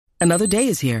Another day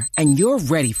is here, and you're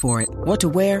ready for it. What to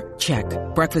wear? Check.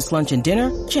 Breakfast, lunch, and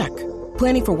dinner? Check.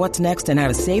 Planning for what's next and how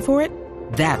to save for it?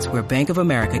 That's where Bank of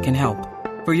America can help.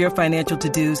 For your financial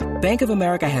to-dos, Bank of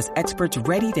America has experts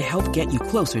ready to help get you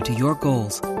closer to your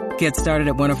goals. Get started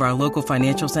at one of our local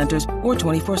financial centers or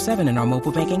 24/7 in our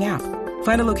mobile banking app.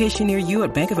 Find a location near you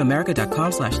at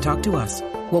bankofamerica.com/talktous.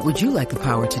 What would you like the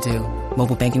power to do?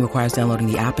 Mobile banking requires downloading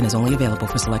the app and is only available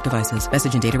for select devices.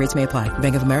 Message and data rates may apply.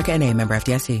 Bank of America N.A., member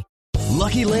FDIC.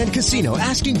 Lucky Land Casino,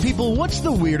 asking people, what's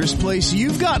the weirdest place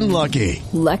you've gotten lucky?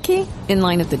 Lucky? In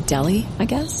line at the deli, I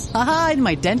guess? Aha, in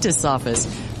my dentist's office.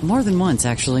 More than once,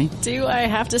 actually. Do I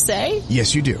have to say?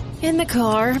 Yes, you do. In the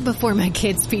car before my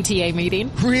kids' PTA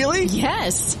meeting. Really?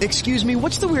 Yes. Excuse me,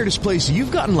 what's the weirdest place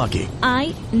you've gotten lucky?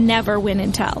 I never win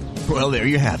and tell. Well, there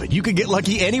you have it. You can get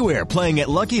lucky anywhere, playing at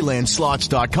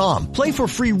LuckyLandSlots.com. Play for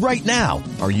free right now.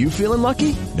 Are you feeling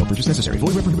lucky? No purchase necessary.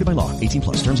 Void where prohibited by law.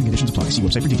 18+. Terms and conditions apply. See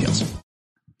website for details.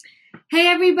 Hey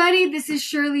everybody, this is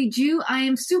Shirley Ju. I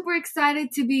am super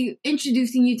excited to be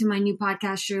introducing you to my new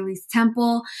podcast, Shirley's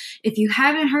Temple. If you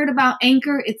haven't heard about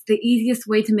Anchor, it's the easiest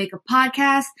way to make a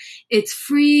podcast. It's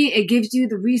free. It gives you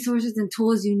the resources and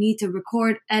tools you need to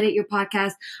record, edit your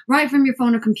podcast right from your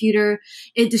phone or computer.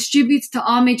 It distributes to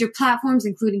all major platforms,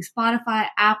 including Spotify,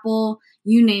 Apple,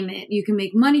 you name it. You can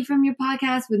make money from your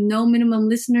podcast with no minimum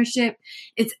listenership.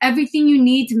 It's everything you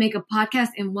need to make a podcast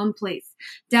in one place.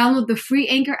 Download the free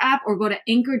Anchor app or go to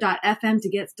anchor.fm to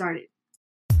get started.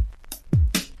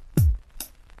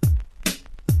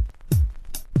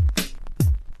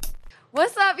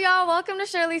 What's up, y'all? Welcome to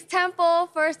Shirley's Temple.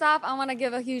 First off, I want to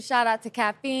give a huge shout out to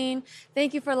Caffeine.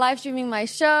 Thank you for live streaming my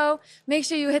show. Make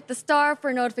sure you hit the star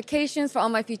for notifications for all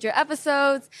my future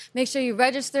episodes. Make sure you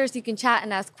register so you can chat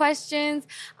and ask questions.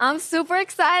 I'm super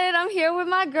excited. I'm here with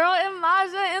my girl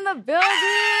Emaza in the building.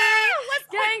 What's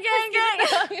gang.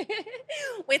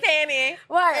 With Annie.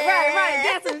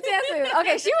 Right. Dance moves.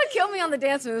 Okay, she would kill me on the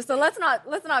dance moves, so let's not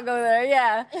go there.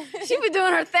 Yeah, she be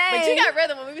doing her thing. But you got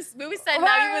rhythm when we was setting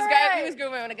up. We was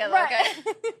grooving together. Right. Okay.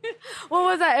 What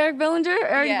was that? Eric Bellinger.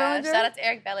 Shout out to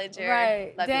Eric Bellinger.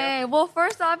 Right. Love Dang. you. Well,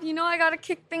 first off, I gotta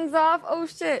kick things off. Oh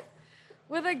shit.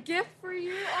 With a gift for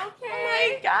you. Okay.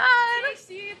 Oh my God.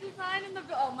 THC design in the.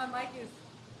 Oh, my mic is.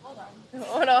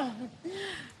 Hold on.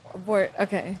 Abort.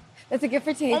 Okay. It's a gift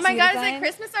for THC. Oh my God, design. is it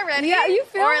Christmas already? Yeah, you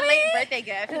feel Or me? a late birthday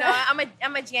gift.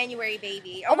 I'm a January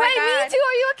baby. Oh Wait, my God. me too.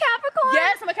 Are you a Capricorn?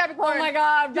 Yes, I'm a Capricorn. Oh my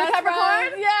God. You're a best Capricorn?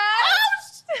 friend. Yeah.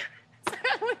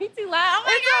 Way too loud. Oh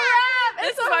my It's God. a wrap.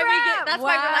 This is why we get. That's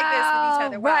why we're like this with each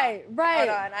other. Wow. Right. Hold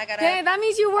on, I gotta. Dang, that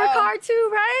means you work hard too,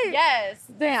 right? Yes.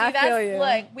 Damn, I feel you.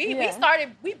 Look,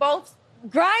 we both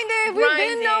grinded. We've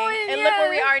been knowing. And look where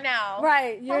we are now.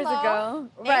 Right, years ago.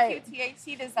 Right. Thank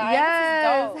you, THC Design. Yes,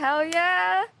 This is dope. hell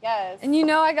yeah. Yes. And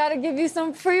I gotta give you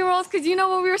some pre-rolls because you know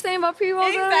what we were saying about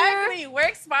pre-rolls Exactly.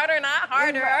 Work smarter, not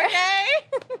harder. Okay.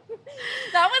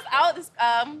 That was out this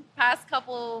past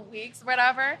couple weeks,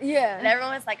 whatever. Yeah. And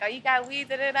everyone was like, "Oh, you got weed?"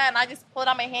 And I just pulled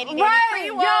out my handy dandy Right.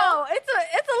 pre-roll. Yo, it's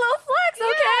a little flex.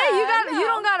 Okay, Yeah, you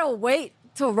don't gotta wait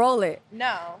to roll it.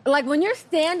 No. Like when you're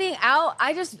standing out,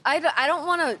 I don't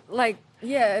want to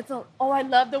it's a. Oh, I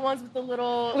love the ones with the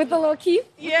little keef.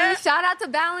 Yeah. Shout out to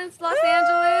Balance Los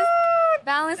Angeles.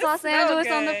 Balance Los Angeles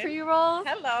on the good. pre-rolls.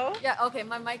 Hello. Yeah. Okay.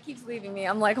 My mic keeps leaving me.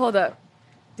 I'm like, hold up.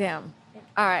 Damn.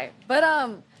 All right. But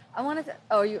I wanted to.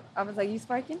 I was like, you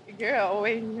sparking? Girl,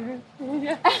 wait.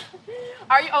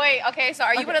 Are you? Oh wait. Okay. So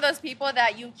are you one of those people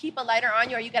that you keep a lighter on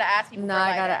you, or you gotta ask people? No, for a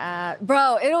lighter? I gotta ask,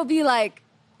 bro. It'll be like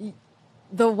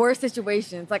the worst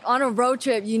situations. Like on a road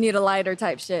trip, you need a lighter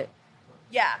type shit.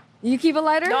 Yeah. You keep a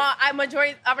lighter? No, I'm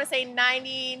gonna say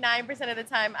 99% of the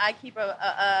time I keep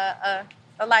a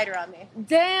lighter on me.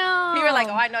 Damn. People are like,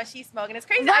 "Oh, I know she's smoking." It's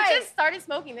crazy. Right. I just started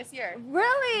smoking this year.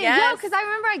 Really? Yes. Yo, because I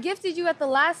remember I gifted you at the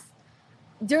last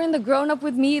during the Grown Up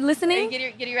with Me listening.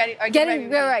 Get you ready. Or Getting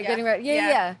ready.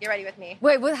 Yeah. Get ready with me.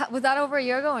 Wait, was that over a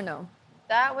year ago or no?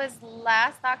 That was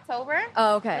last October.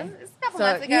 Oh, okay. It's a couple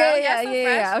months ago. Yeah.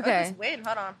 Fresh. Okay. Oh, just waiting.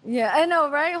 Hold on. Yeah, I know,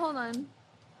 right? Hold on.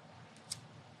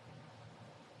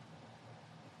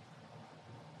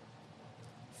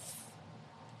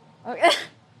 Okay.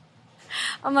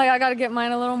 I'm like, I gotta get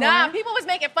mine a little more. Nah, people was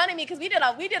making fun of me because we did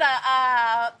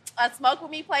a smoke with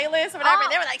me playlist or whatever.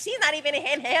 They were like, she's not even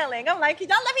inhaling. I'm like, can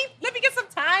y'all let me get some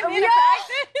time in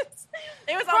practice?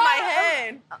 It was on my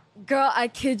head. Girl, I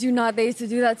kid you not. They used to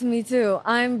do that to me too.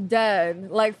 I'm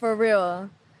dead, like for real.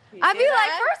 I'd be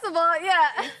like, first of all,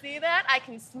 yeah. You see that? I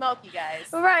can smoke, you guys.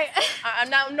 Right.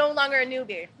 I'm no longer a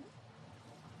newbie.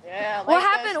 Yeah. What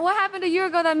happened? What happened a year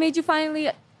ago that made you finally?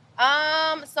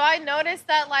 So I noticed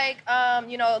that, like,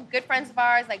 good friends of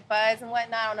ours, like Buzz and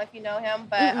whatnot, I don't know if you know him,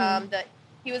 but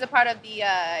He was a part of the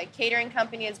catering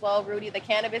company as well, Rudy, the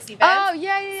cannabis event. Oh,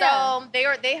 yeah. So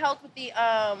they helped with the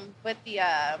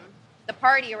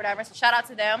party or whatever. So shout out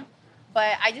to them.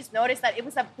 But I just noticed that it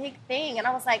was a big thing, and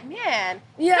I was like, man,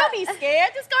 don't be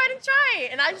scared. Just go ahead and try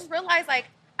it. And I just realized, like,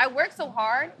 I work so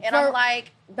hard, and I'm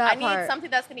like, I need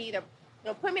something that's gonna either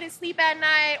put me to sleep at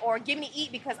night or give me to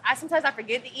eat, because sometimes I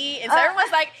forget to eat. And so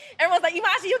everyone's like,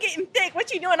 Emaza, you getting thick? What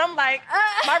you doing? I'm like,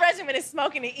 my regimen is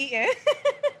smoking and eating.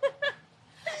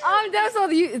 That's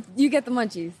all you get the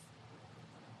munchies.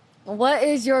 What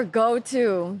is your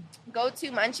go-to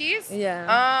munchies?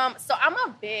 Yeah. So I'm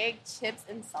a big chips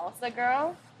and salsa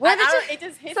girl. It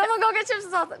just hits. Someone go get chips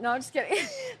and salsa. No, I'm just kidding.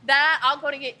 That I'll go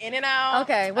to get In-N-Out.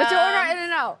 Okay. What's your order at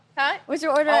In-N-Out? Huh? What's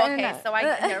your order at In-N-Out? Okay, so I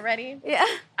get ready. Yeah.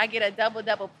 I get a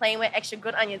double plain with extra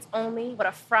good onions only, with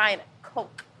a fry and a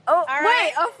Coke. Oh, all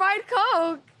right? Wait, a fried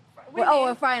Coke.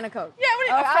 A fry and a Coke. Yeah,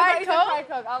 a fried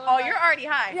Coke? Oh, you're already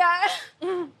high.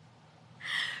 Yeah.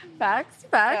 Facts.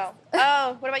 No.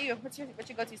 Oh, what about you? What's your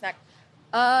go-to snack?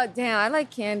 Damn, I like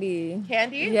candy.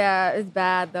 Candy? Yeah, it's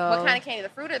bad though. What kind of candy? The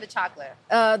fruit or the chocolate?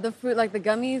 The fruit, like the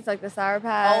gummies, like the Sour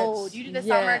Patch. Oh, do you do the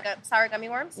sour gummy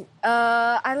worms?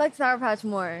 I like Sour Patch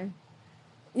more.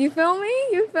 You feel me?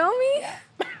 Yeah.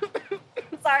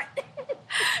 Sorry.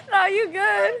 No, you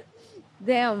good.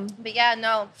 Damn. But yeah,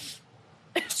 no.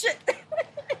 Shit.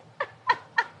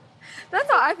 That's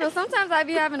how I feel. Sometimes I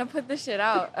be having to put this shit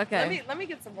out. Okay. Let me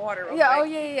get some water. Real quick. Oh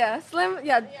yeah. Slim.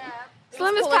 Yeah.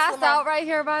 Slim is passed out right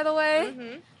here, by the way.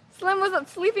 Mm-hmm. Slim was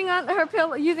sleeping on her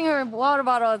pillow, using her water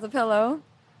bottle as a pillow.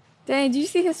 Dang, did you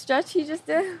see his stretch he just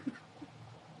did?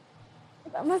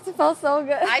 That must have felt so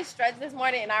good. I stretched this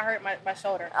morning and I hurt my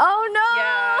shoulder. Oh, no.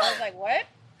 Yeah, I was like, what?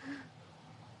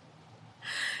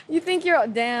 You think you're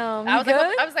damn? I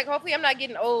was like, hopefully I'm not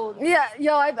getting old. Yeah,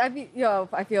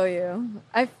 I feel you.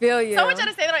 I feel you. Someone tried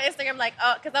to say that on Instagram, like,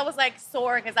 because I was like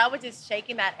sore because I was just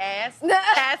shaking that ass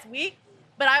last week.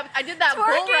 But I did that bull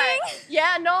ride.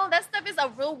 Yeah, no, that stuff is a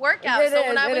real workout.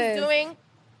 When I was doing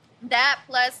that,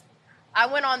 plus I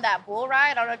went on that bull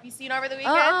ride. I don't know if you've seen over the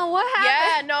weekend. What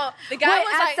happened? Yeah, no, the guy was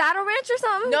at like Saddle Ranch or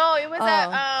something. No, it was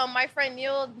at my friend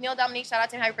Neil Dominique. Shout out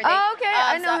to him. Happy birthday. Oh, okay,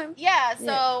 I know him. Yeah,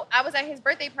 so I was at his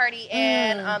birthday party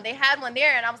and they had one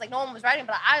there, and I was like, no one was riding,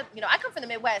 but I come from the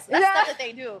Midwest. So that's stuff that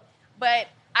they do, but.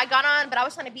 I got on, but I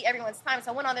was trying to beat everyone's time, so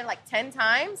I went on there like 10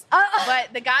 times.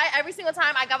 But the guy, every single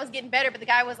time, I was getting better, but the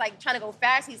guy was like trying to go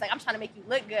fast. He's like, I'm trying to make you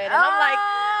look good. And I'm like,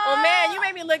 oh man, you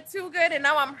made me look too good, and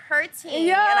now I'm hurting,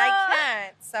 and I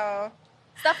can't. So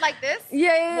stuff like this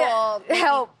will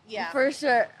help. Yeah. For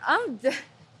sure.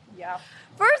 Yeah.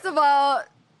 First of all,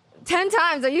 10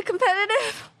 times. Are you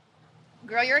competitive?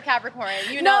 Girl, you're a Capricorn.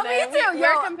 You know that. Me too.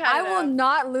 We're competitive. I will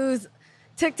not lose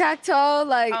tic-tac-toe,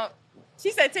 like... She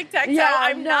said tic-tac-toe. Yeah,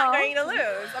 I'm not going to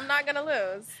lose. I'm not going to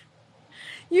lose.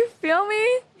 You feel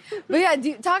me? But yeah,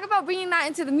 talk about bringing that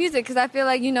into the music, because I feel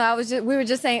like, we were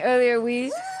just saying earlier,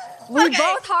 we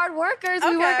both hard workers.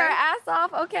 We work our ass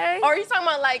off, okay? Or are you talking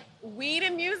about like weed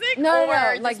and music? No,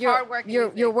 just like hard work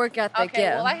music? Your work ethic, Okay,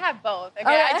 well, I have both. Okay,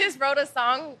 I just wrote a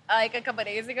song like a couple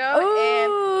days ago,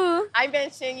 and I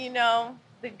mentioned,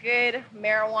 the good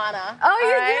marijuana. Oh,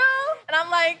 you do? And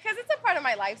I'm like, because it's a part of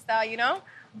my lifestyle,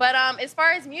 But as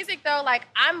far as music, though, like,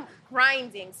 I'm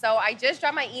grinding. So I just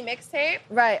dropped my mixtape.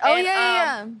 Right. Oh,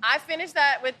 yeah. I finished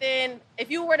that within, if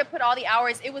you were to put all the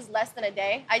hours, it was less than a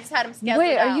day. I just had them scheduled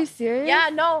Wait, out. are you serious? Yeah,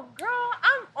 no. Girl,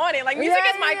 I'm on it. Like, music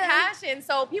is my passion.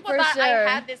 So people thought I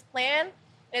had this plan.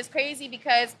 And it's crazy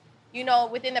because,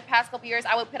 within the past couple years,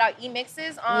 I would put out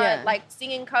mixes on, like,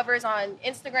 singing covers on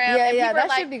Instagram. Yeah, that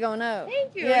should be going up.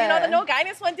 Thank you. Yeah. The No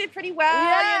Guidance one did pretty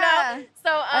well, So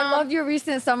I love your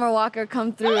recent Summer Walker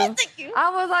come through. Oh, thank you. I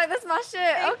was like, that's my shit.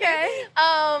 Thank okay.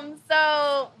 You.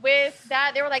 So with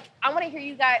that, they were like, I want to hear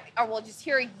you guys, or we'll just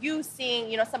hear you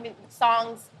sing, some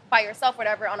songs by yourself,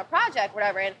 whatever, on a project,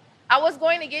 whatever. And I was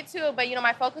going to get to it, but,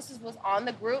 my focus was on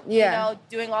the group,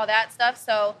 doing all that stuff.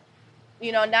 So,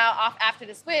 now off after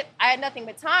the split, I had nothing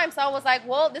but time. So I was like,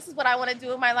 well, this is what I want to do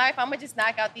with my life. I'm going to just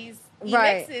knock out these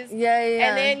mixes. Yeah.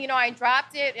 And then, I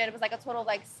dropped it, and it was like a total of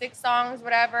like 6 songs,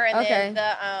 whatever. And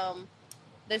then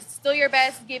the Still Your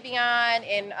Best, Giveon,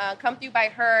 and Come Through by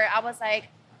Her, I was like,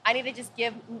 I need to just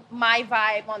give my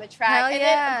vibe on the track.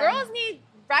 Then girls need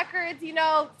records,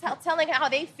 telling how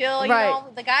they feel,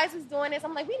 the guys who's doing this,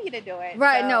 I'm like, we need to do it.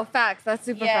 Right, so, no, facts. That's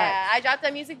super facts. Yeah, I dropped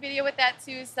a music video with that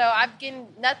too, so I've getting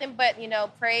nothing but,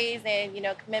 praise and,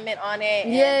 commitment on it.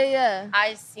 Yeah.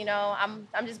 I just, I'm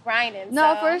just grinding.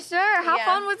 No, for sure. How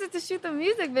fun was it to shoot the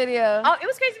music video? Oh, it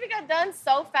was crazy. We got done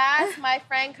so fast. My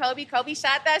friend Kobe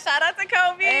shot that. Shout out to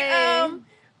Kobe. Hey.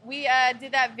 We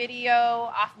did that video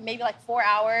off maybe like 4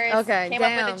 hours. Okay, Came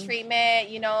up with a treatment,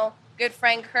 you know. Good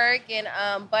friend Kirk and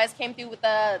Buzz came through with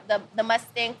the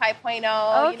Mustang 5.0, you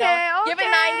know, giving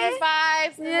 90s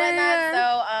vibes and whatnot.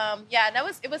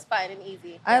 So it was fun and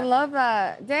easy. I love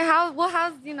that.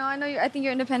 How's you know, I think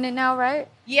you're independent now, right?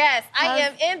 Yes, I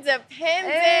am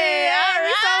independent. Hey,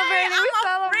 we celebrating.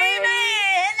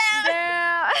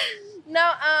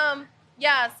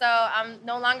 So I'm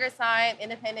no longer signed,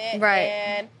 independent, right.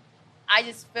 And I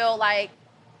just feel like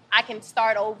I can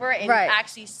start over and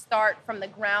actually start from the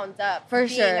ground up. For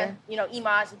sure.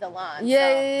 Emaza Dilan.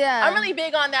 Yeah. I'm really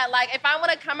big on that. Like, if I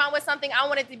want to come out with something, I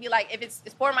want it to be like, if it's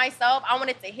for myself, I want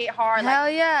it to hit hard. Hell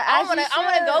like, yeah. I want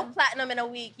to go platinum in a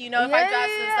week, if I drop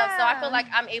some stuff. So I feel like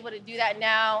I'm able to do that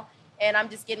now, and I'm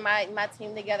just getting my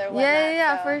team together.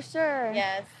 For sure.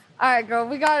 Yes. All right, girl,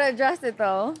 we got to address it,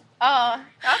 though. Oh,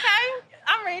 okay.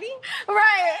 I'm ready.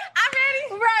 Right. I'm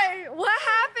ready. Right. What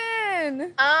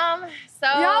happened? So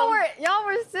y'all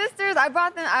were sisters. I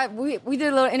brought them. We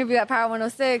did a little interview at Power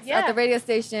 106 at the radio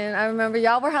station. I remember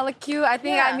y'all were hella cute. I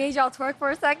think I made y'all twerk for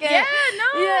a second. Yeah.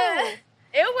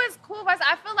 It was cool, but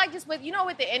I feel like just with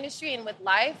the industry and with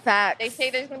life, facts. They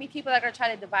say there's gonna be people that are gonna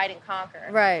try to divide and conquer.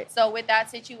 Right. So with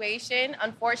that situation,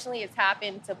 unfortunately, it's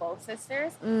happened to both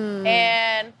sisters,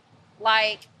 and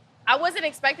like. I wasn't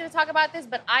expecting to talk about this,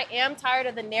 but I am tired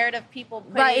of the narrative people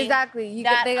putting exactly.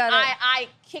 I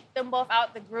kicked them both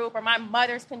out the group, or my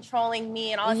mother's controlling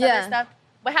me and all this other stuff.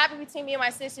 What happened between me and my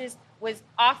sisters was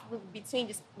off between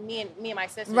just me and my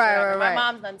sisters. Right. My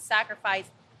mom's done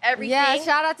sacrificed everything. Yeah,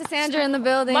 shout out to Sandra in the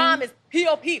building. Mom is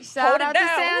P.O.P. Shout out to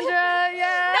Sandra,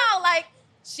 yeah. No, like,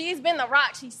 she's been the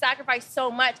rock. She sacrificed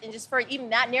so much, and just for even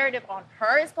that narrative on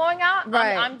her is going out,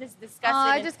 I'm just disgusted.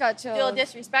 I just got chills. Feel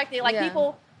disrespected. Like,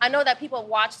 people... I know that people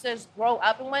watch us grow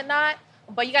up and whatnot,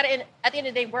 but you got to, at the end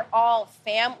of the day, we're all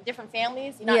different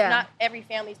families. Not every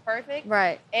family's perfect.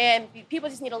 Right. And people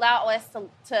just need to allow us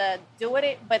to do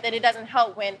it, but then it doesn't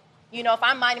help when, if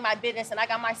I'm minding my business and I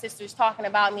got my sisters talking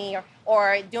about me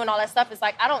or doing all that stuff, it's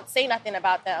like I don't say nothing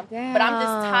about them. Damn. But I'm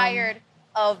just tired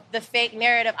of the fake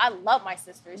narrative. I love my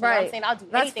sisters. You know what I'm saying? I'll do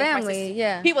anything for my sisters.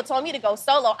 Yeah. People told me to go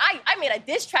solo. I made a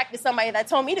diss track to somebody that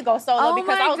told me to go solo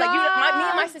because I was like, me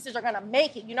and my sisters are going to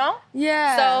make it,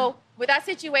 Yeah. So with that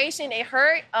situation, it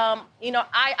hurt. I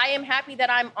am happy that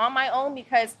I'm on my own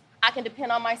because I can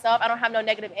depend on myself. I don't have no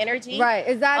negative energy. Right,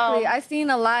 exactly. I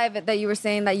seen a live that you were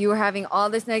saying that you were having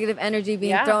all this negative energy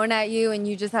being thrown at you, and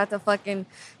you just had to fucking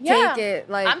take it.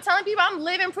 Like, I'm telling people, I'm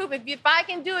living proof. If I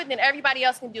can do it, then everybody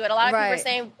else can do it. A lot of people are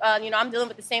saying, I'm dealing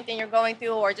with the same thing you're going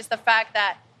through, or just the fact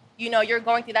that, you're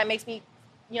going through that makes me,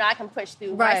 I can push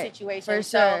through my situation. For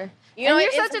sure.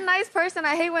 You're such a nice person.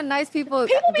 I hate when nice people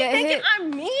be thinking hit. I'm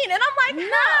mean, and I'm like,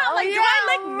 no, like, do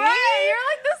I look mean? You're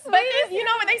like the sweetest.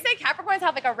 But when they say Capricorns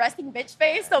have like a resting bitch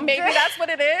face, so maybe that's what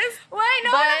it is. Wait,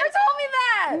 no one ever told me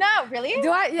that. No, really?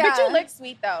 Do I? Yeah. But you look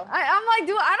sweet though. I'm like,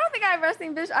 I don't think I have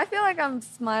resting bitch. I feel like I'm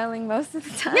smiling most of the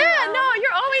time. Yeah, no,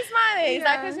 you're always smiling. Is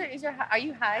that because are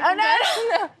you high? Oh,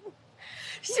 no.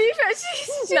 She figured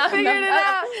it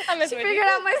out. She figured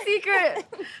out my secret.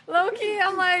 Low key,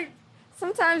 I'm like,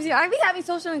 sometimes I be having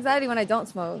social anxiety when I don't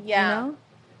smoke. Yeah.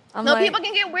 People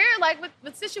can get weird like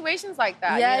with situations like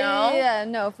that. Yeah,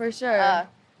 no, for sure.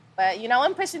 But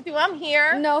I'm pushing through. I'm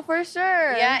here. No, for sure.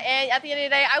 Yeah, and at the end of the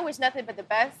day, I wish nothing but the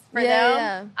best for them.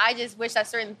 Yeah. I just wish that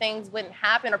certain things wouldn't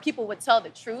happen, or people would tell the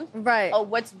truth of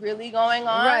what's really going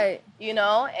on. Right.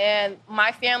 And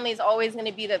my family is always going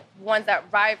to be the ones that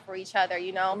ride for each other.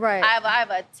 Right. I have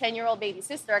a 10-year-old baby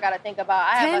sister I got to think about.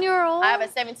 10-year-old. I have a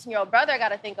 17-year-old brother I got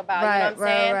to think about. Right, you know what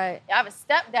I'm saying? Right. I have a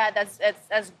stepdad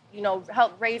that's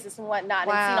helped raise us and whatnot,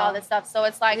 and seen all this stuff. So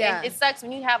it's like it sucks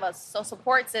when you have a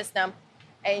support system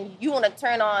and you want to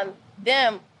turn on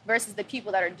them versus the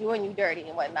people that are doing you dirty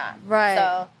and whatnot. Right.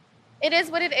 So it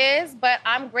is what it is, but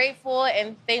I'm grateful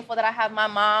and thankful that I have my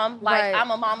mom. Like,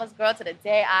 I'm a mama's girl to the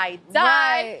day I die.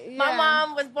 Right. Yeah. My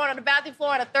mom was born on the bathroom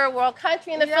floor in a third world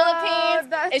country in the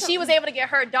Philippines, and she was able to get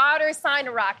her daughter signed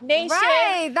to Rock Nation.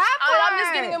 Right, that part. I'm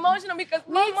just getting emotional because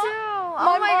Me too.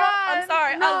 Oh my God. I'm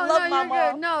sorry. No, I love my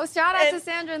mom. Good. No, shout out to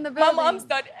Sandra in the building. My mom's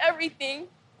done everything.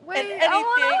 Wait, and anything. I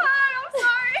want to hug. I'm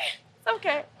sorry. It's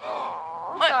okay.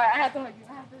 Sorry, I have to hug you.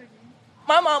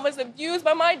 My mom was abused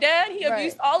by my dad. He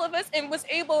abused all of us and was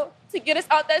able to get us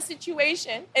out that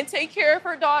situation and take care of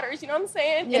her daughters. You know what I'm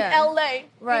saying? Yeah. In LA.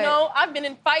 Right. I've been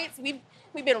in fights. We've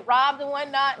been robbed and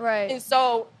whatnot. Right. And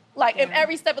so, like, in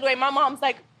every step of the way, my mom's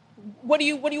like, what do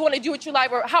you want to do with your life?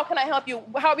 Or how can I help you?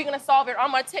 How are we gonna solve it?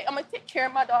 I'm gonna take care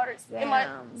of my daughters.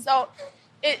 So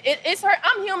it's hurt.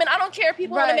 I'm human. I don't care if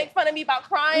people want to make fun of me about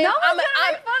crying. No one's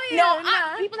gonna make fun of you. No,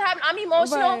 people have. I'm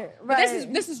emotional.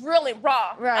 Right. This is real and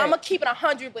raw. Right. I'm gonna keep it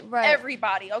 100 with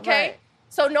everybody. Okay. Right.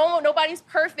 So nobody's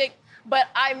perfect, but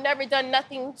I've never done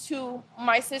nothing to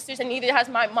my sisters, and neither has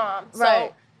my mom.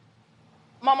 So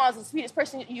my mom's the sweetest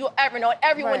person you'll ever know.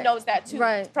 Everyone knows that too.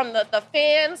 Right. From the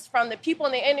fans, from the people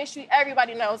in the industry,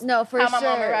 everybody knows how my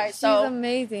mama rides. She's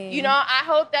amazing. You know, I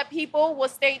hope that people will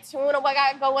stay tuned on what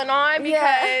I got going on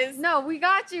because no, we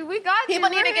got you. People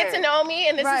need to get to know me,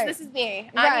 and this is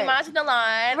me. I'm Emaza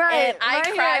Dilan, and I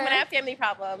cry when I have family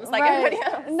problems, like everybody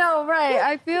else. No,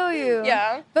 I feel you.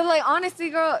 Yeah. But like honestly,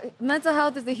 girl, mental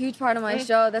health is a huge part of my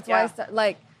show. That's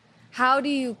why how do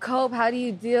you cope? How do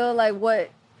you deal? Like what?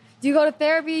 Do you go to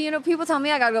therapy? You know, people tell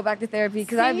me I gotta go back to therapy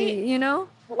because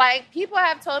like people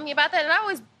have told me about that, and I've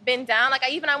always been down. Like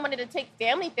I wanted to take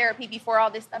family therapy before all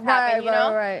this stuff happened. You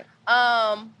know,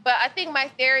 but I think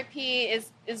my therapy is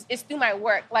through my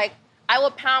work. Like I will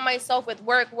pound myself with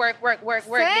work because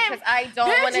I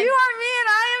don't want to. You are me and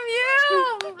I am you.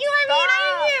 You are me and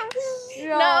I am you.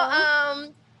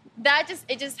 No,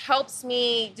 it just helps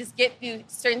me just get through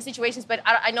certain situations, but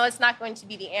I know it's not going to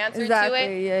be the answer to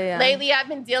it. Yeah. Lately, I've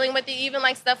been dealing with it, even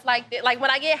like stuff like that. Like when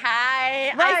I get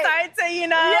high, I start to,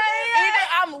 either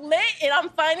I'm lit and I'm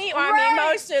funny or I'm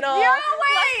emotional.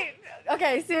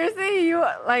 Okay, seriously,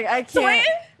 I can't.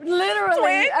 Twin?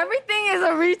 Literally, everything is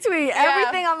a retweet. Yeah.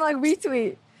 Everything I'm like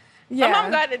retweet. Yeah. My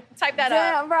mom got to type that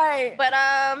up. Yeah, right. But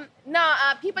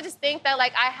people just think that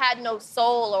like I had no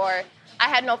soul or I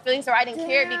had no feelings or I didn't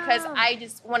care because I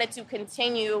just wanted to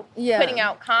continue putting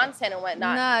out content and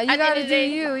whatnot. Nah, you gotta do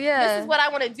you, This is what I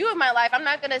want to do with my life. I'm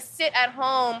not going to sit at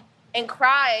home and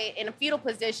cry in a fetal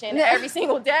position every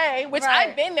single day, which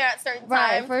I've been there at certain times.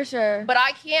 Right, for sure. But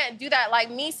I can't do that. Like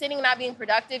me sitting and not being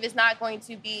productive is not going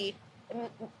to be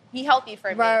healthy for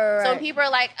me. Right. So when people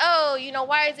are like, oh,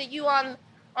 why is it you on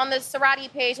the sorority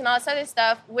page and all this other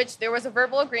stuff, which there was a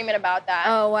verbal agreement about that.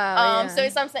 Oh, wow. So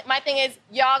my thing is,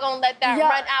 y'all gonna let that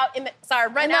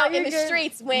run out in the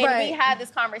streets when we had this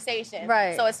conversation.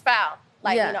 Right. So it's foul.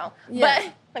 But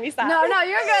let me stop. No,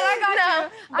 you're good. I got you.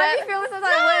 But I be feeling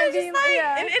sometimes.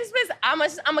 It's just I'm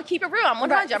gonna keep it real. I'm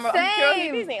 100. I'm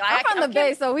pure business. Like, I'm from the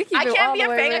Bay, so we keep it all the way. I can't be a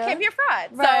fake. I can't be a fraud.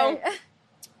 Right.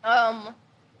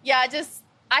 So,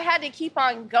 I had to keep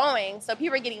on going. So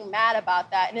people are getting mad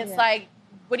about that, and it's like,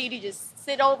 what do? Just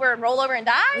sit over and roll over and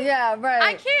die? Yeah, right.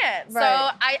 I can't. Right.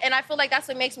 So I feel like that's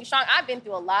what makes me strong. I've been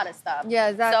through a lot of stuff. Yeah,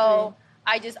 exactly. So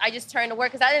I just turn to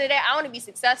work because at the end of the day, I want to be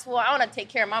successful. I want to take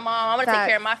care of my mom. I want to take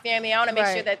care of my family. I want to make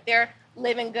sure that they're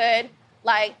living good.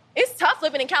 Like it's tough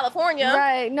living in California.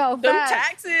 Right. No. Them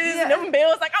taxes, and them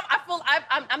bills. Like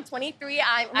I'm 23.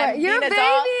 I'm being an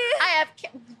adult.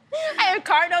 I have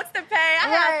car notes to pay.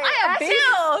 I have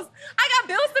bills. I got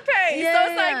bills to pay. Yeah, so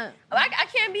it's like I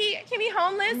can't be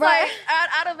homeless, like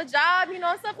out of a job, and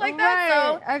stuff like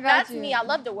that. So that's me. I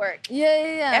love to work.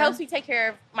 Yeah. It helps me take care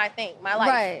of my life.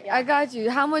 Right. Yeah. I got you.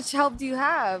 How much help do you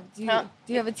have? Do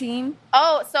you have a team?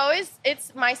 Oh, so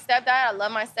it's my stepdad. I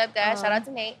love my stepdad. Shout out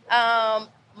to Nate.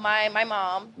 My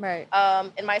mom. Right.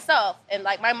 And myself. And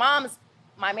like my mom's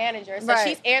my manager. So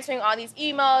she's answering all these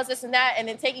emails, this and that, and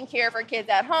then taking care of her kids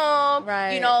at home.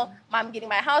 Right. I'm getting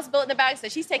my house built in the back, so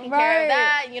she's taking care of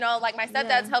that. Like my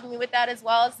stepdad's helping me with that as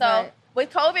well. So with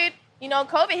COVID,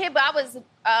 COVID hit, but I was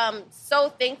so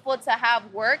thankful to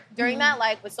have work during that,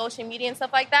 like with social media and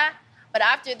stuff like that. But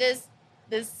after this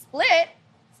split,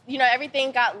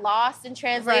 everything got lost in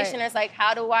translation. It's like,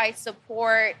 how do I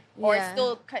support or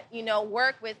still,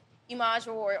 work with Emaza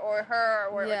or her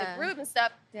or the group and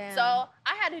stuff. Damn. So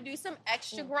I had to do some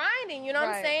extra grinding, what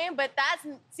I'm saying? But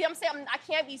I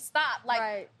can't be stopped.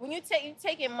 Like when you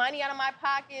taking money out of my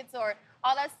pockets or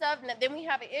all that stuff, then we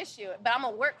have an issue. But I'm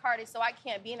a work harder, so I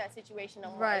can't be in that situation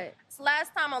no more. Right. It's the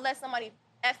last time I'll let somebody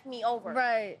F me over.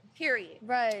 Right. Period.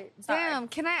 Right. Sorry. Damn.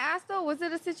 Can I ask though, was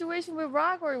it a situation with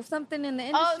Rock or something in the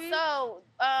industry?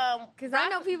 Because I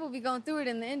know people be going through it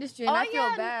in the industry and I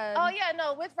feel bad. Oh yeah,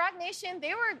 no. With Rock Nation,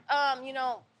 they were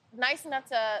nice enough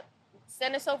to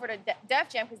send us over to Def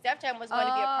Jam because Def Jam was going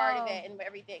to be a part of it and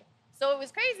everything. So it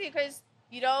was crazy because,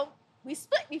 we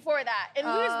split before that and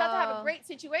we was about to have a great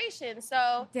situation.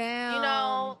 So damn.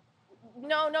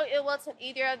 No ill will to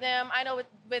either of them. I know with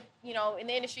in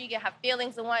the industry you can have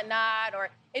feelings and whatnot, or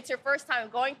it's your first time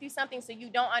going through something so you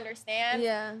don't understand.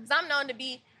 Yeah. Because I'm known to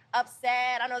be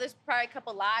upset. I know there's probably a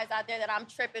couple lies out there that I'm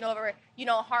tripping over,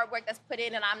 hard work that's put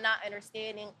in and I'm not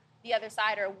understanding the other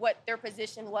side or what their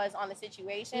position was on the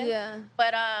situation. Yeah.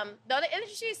 But the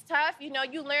industry is tough.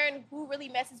 You learn who really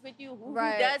messes with you, who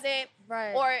doesn't.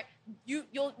 Right. Or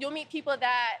you'll meet people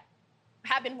that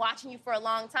have been watching you for a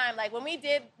long time. Like when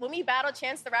we battled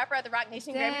Chance the Rapper at the Rock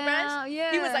Nation Grammy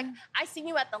Brunch, he was like, I seen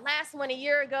you at the last one a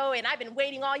year ago, and I've been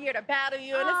waiting all year to battle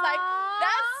you. And it's like,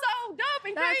 that's so dope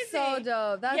and crazy. That's so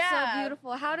dope. That's so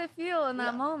beautiful. How did it feel in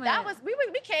that moment? That was we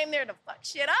came there to fuck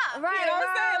shit up. Right, you know what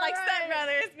I'm saying? Like right. Step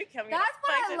Brothers, we come here. That's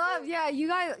what I love. Yeah,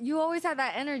 you always have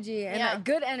that energy and that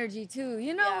good energy too.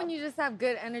 You know when you just have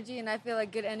good energy, and I feel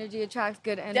like good energy attracts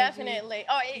good energy. Definitely.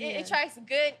 Oh, it attracts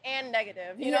good and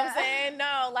negative. You know what I'm saying?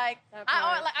 No, like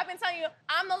I've been telling you,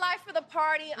 I'm the life for the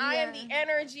party. I am the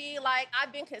energy. Like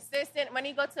I've been consistent. When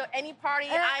you go to any party,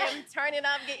 I am turning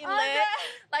up, getting lit.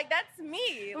 Like that's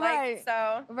me. Like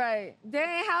so. Right.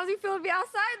 Dang, how's you feel to be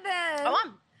outside then?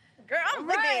 Oh, I'm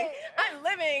living. I'm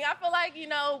living. I feel like,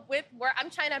 with work, I'm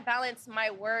trying to balance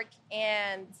my work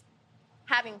and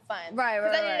having fun. Right.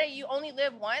 Because at the end of the day, you only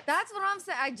live once. That's what I'm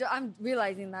saying. I'm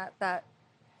realizing that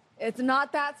it's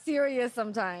not that serious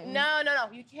sometimes. No.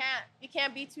 You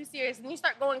can't be too serious. And you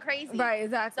start going crazy. Right,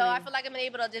 exactly. So I feel like I'm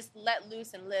able to just let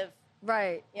loose and live.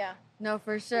 Right. Yeah. No,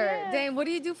 for sure. Yeah. Dang, what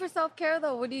do you do for self-care,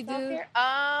 though? What do you do?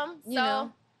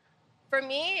 For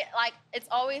me, like, it's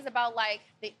always about, like,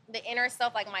 the inner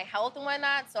self, like, my health and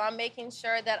whatnot. So I'm making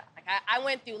sure that, like, I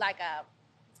went through, like a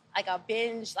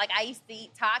binge. Like, I used to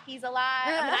eat Takis a lot.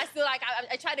 I mean, I still, like,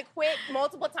 I tried to quit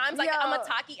multiple times. Like, I'm a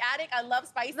Taki addict. I love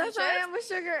spicy chips. That's why I am with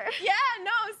sugar. Yeah,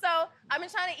 no. So I've been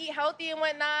trying to eat healthy and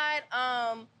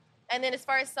whatnot. And then as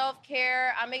far as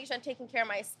self-care, I'm making sure I'm taking care of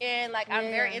my skin. Like,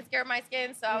 I'm very insecure of my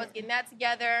skin, so I was getting that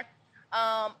together.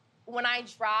 When I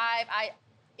drive,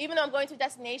 even though I'm going to a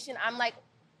destination, I'm, like,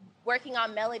 working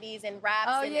on melodies and raps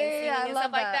and singing and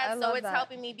stuff like that. So it's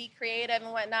helping me be creative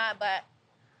and whatnot. But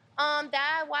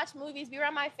dad, watch movies, be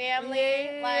around my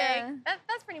family.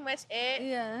 That's pretty much it.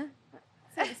 Yeah.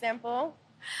 Super simple.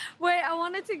 Wait, I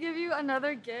wanted to give you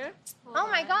another gift. Oh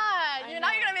my God. You're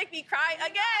going to make me cry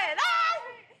again.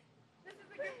 This is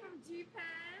a gift from G-Pen.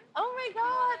 Oh my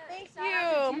God, thank you.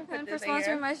 Shout out to G-Pen for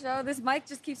sponsoring my show. This mic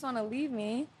just keeps wanting to leave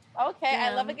me. Okay,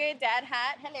 I love a good dad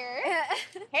hat. Hello.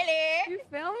 Hello. You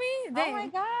feel me? Dang. Oh my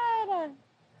God.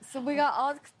 So we got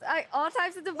all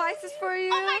types of devices for you.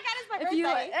 Oh my God, it's my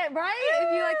birthday. Right?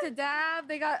 If you like to dab,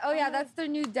 they got, that's their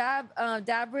new dab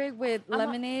rig with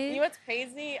lemonade. You know what's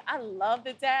crazy? I love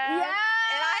the dab. Yeah.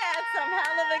 And I had some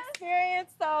hell of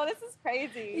experience, so this is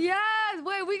crazy. Yeah.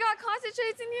 Wait, we got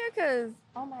concentrates in here because.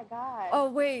 Oh my God. Oh,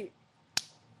 wait.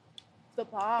 The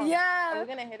bomb. Yeah. Are we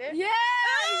going to hit it? Yeah.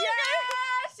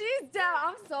 She's down.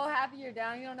 I'm so happy you're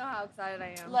down. You don't know how excited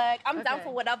I am. Like, I'm down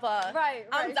for whatever. Right.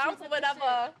 I'm down for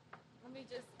whatever. Let me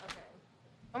just,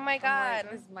 Oh my God.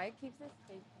 This mic keeps us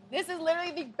taking. This is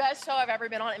literally the best show I've ever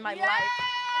been on in my life.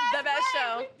 The best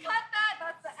show. We cut that.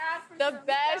 That's the ass for the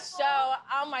best show.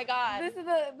 Oh my God. This is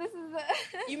the.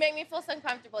 You make me feel so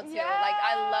comfortable too. Like,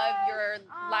 I love your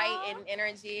light and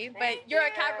energy. But you're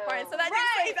a Capricorn, so that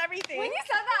just says everything. When you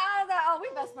said that, I was like,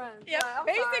 we best friends. Yeah,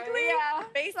 basically. Yeah.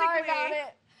 Basically. Sorry about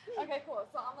it. Okay, cool.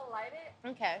 So I'm gonna light it.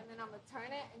 Okay. And then I'm gonna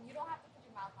turn it, and you don't have to put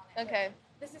your mouth on it. Okay.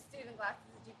 This is Stephen Glass.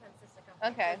 This is G-Pen's sister company.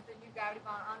 Okay. It's the new Gravity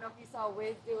Bond. I don't know if you saw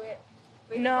Wiz do it.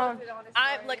 No,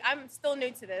 I'm still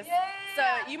new to this. Yeah.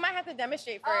 So you might have to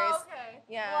demonstrate first. Oh, okay.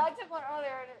 Yeah. Well, I took one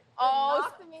earlier and it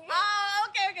knocked me.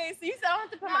 Oh, okay. So you said I don't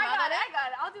have to put my mouth on it? I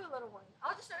got it. I'll do a little one.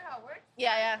 I'll just show you how it works.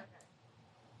 Yeah. Okay.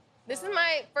 This is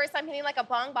my first time hitting like a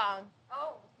bong bong.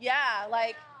 Oh. Yeah,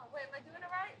 like. Wait, am I doing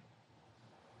it right?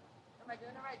 Am I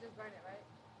doing it right? Just burn it, right?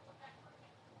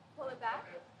 Pull it back?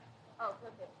 Oh,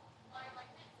 flip it.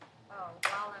 Oh,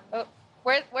 while I'm... Oh,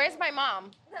 where's my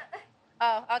mom?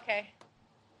 Oh, okay.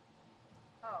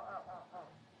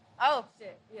 Oh.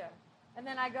 Shit, yeah. And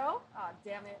then I go? Oh,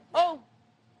 damn it. Oh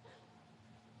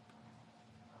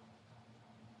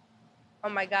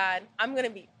my God. I'm going to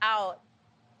be out.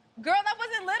 Girl, that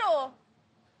wasn't little.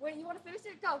 Wait, you want to finish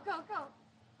it? Go.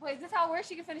 Wait, is this how it works?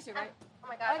 She can finish it, right? Oh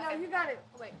my God. I know, you got it.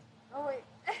 Wait. Oh, wait.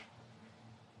 Yes.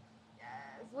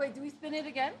 Wait, do we spin it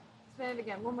again? Spin it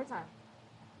again. One more time.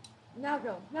 Now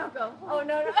go. Oh,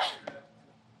 no.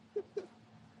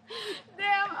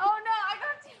 Damn. Oh, no. I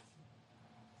got you.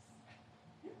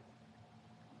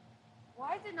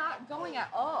 Why is it not going at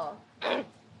all?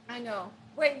 I know.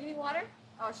 Wait, you need water?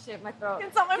 Oh, shit, my throat.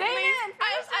 Can someone please?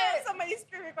 I have somebody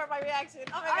screaming for my reaction.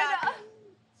 Oh, my God.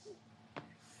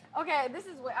 Okay,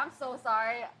 I'm so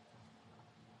sorry.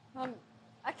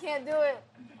 I can't do it.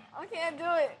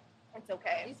 It's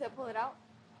okay. You said pull it out?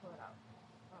 Pull it out.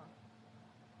 Oh.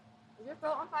 Is your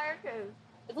throat on fire? Cause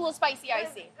it's a little spicy,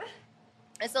 icy.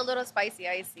 It's a little spicy,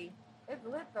 icy. It's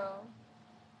lit, though.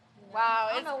 Wow.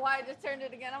 I don't know why I just turned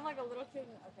it again. I'm like a little kid.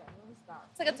 Okay, let me stop.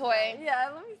 It's like a toy.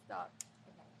 Yeah, let me stop.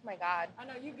 Okay. Oh, my God. I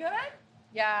know. You good?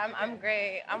 Yeah, I'm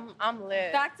great. I'm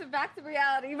lit. Back to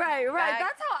reality. Right.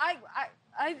 That's how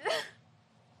I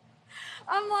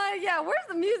I'm like, yeah, where's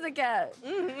the music at?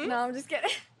 Mm-hmm. No, I'm just kidding.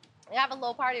 We have a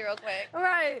little party real quick.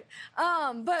 Right.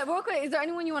 But real quick, is there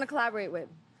anyone you want to collaborate with?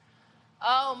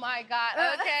 Oh my God.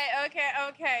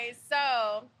 Okay.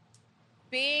 So,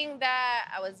 being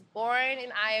that I was born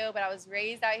in Iowa, but I was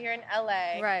raised out here in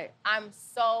LA. Right. I'm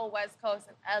so West Coast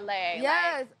in LA.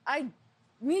 Yes.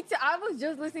 Me too. I was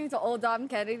just listening to Old Dom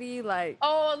Kennedy, like.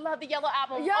 Oh, love the Yellow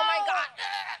Album. Yo! Oh my God.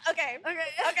 Okay.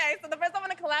 So the person I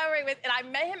want to collaborate with, and I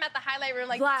met him at the Highlight Room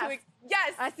like Blast. 2 weeks.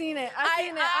 Yes. I seen it.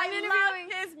 I love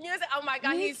his music. Oh my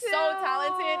God, he's so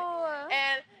talented.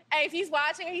 And hey, if he's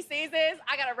watching or he sees this,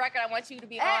 I got a record I want you to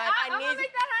be on. I'm gonna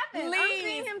make that happen. Please. I'm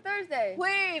seeing him Thursday.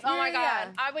 Please. Oh my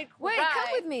God. I would cry. Wait,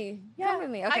 come with me. Yeah. Come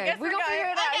with me. Okay. I guess we're gonna figure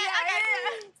it out.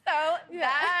 Okay. So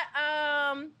that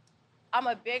I'm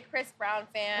a big Chris Brown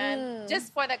fan.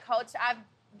 Just for the culture.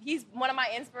 He's one of my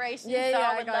inspirations. Yeah, so yeah,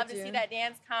 I would love to see that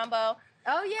dance combo.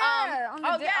 Oh yeah.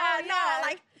 No,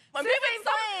 like when Sis people ain't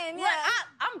playing, look,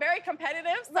 I'm very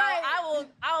competitive, so Right. I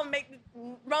will make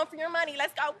run for your money.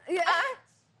 Let's go. Yeah.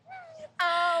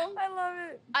 I love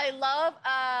it. I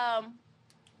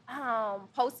love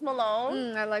Post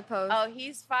Malone. I like Post. Oh,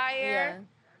 he's fire.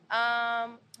 Yeah.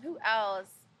 Who else?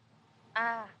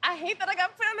 I hate that I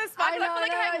got put on the spot. I feel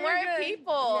like I have more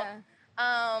people.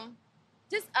 Yeah.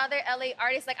 Just other LA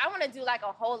artists. Like I want to do like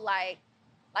a whole like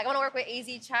I want to work with AZ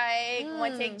Chike,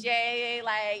 One Take J,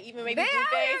 like even maybe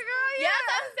Blueface. Yes,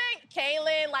 I'm saying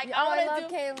Kaylin. Like I want to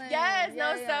do Kaylin. Yes,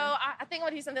 so I think I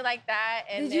want to do something like that.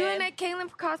 And did you and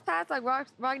Kaylin cross paths like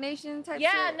Rock Nation type?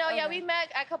 Yeah, shit? We met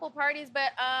at a couple parties,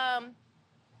 but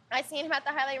I seen him at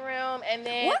the Highlight Room, and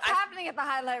then what's happening at the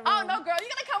Highlight Room? Oh no, girl, you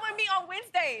gotta come with me on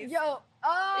Wednesdays. Yo,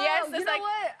 yes, you know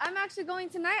what? I'm actually going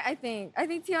tonight. I think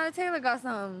Tiana Taylor got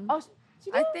something. Oh.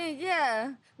 I think,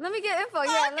 yeah. Let me get info.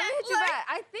 Yeah, let me hit you back.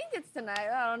 I think it's tonight.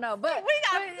 I don't know, but we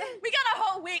got a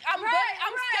whole week. I'm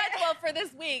scheduled for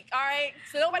this week. All right,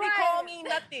 so nobody call me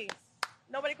nothing.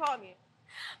 Nobody call me.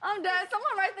 I'm done.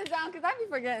 Someone write this down because I be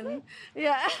forgetting.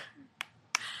 Yeah,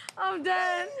 I'm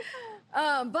done.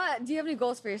 But do you have any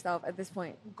goals for yourself at this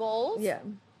point? Goals? Yeah.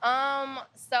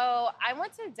 So I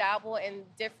want to dabble in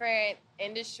different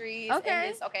industries.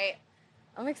 Okay.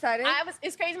 I'm excited.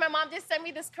 It's crazy. My mom just sent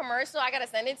me this commercial. I gotta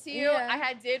send it to you.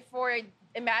 Yeah. Did for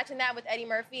Imagine That with Eddie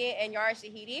Murphy and Yara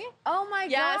Shahidi. Oh my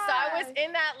god. Yeah, so I was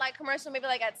in that like commercial maybe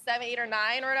like at 7, 8, or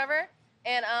 9 or whatever.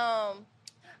 And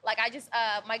I just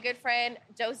my good friend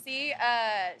Josie,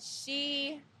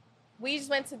 we just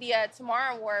went to the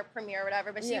Tomorrow War premiere or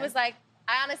whatever, but she was like,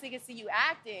 I honestly can see you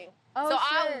acting. Oh, so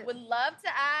shit. I would love to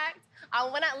act. I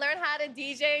want to learn how to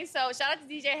DJ. So shout out to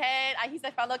DJ Head. He's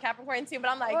a fellow Capricorn too, but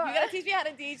I'm like, you got to teach me how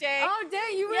to DJ. Oh,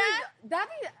 dang, you really?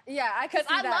 I because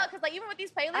like even with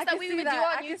these playlists that we would do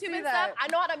on YouTube and stuff, I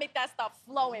know how to make that stuff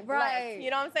flow and blend. You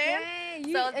know what I'm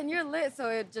saying? Dang, and you're lit, so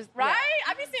it just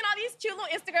I've been seeing all these cute little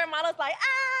Instagram models like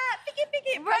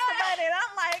picky, press the button.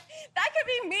 I'm like, that could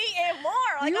be me and more.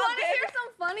 Like, you want to hear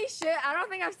some funny shit? I don't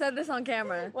think I've said this on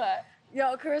camera. What?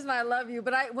 Yo, Charisma, I love you.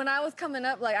 But when I was coming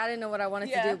up, like, I didn't know what I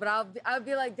wanted to do. But I would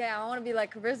be like, damn, I want to be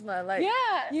like Charisma. Like,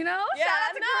 you know? Yeah,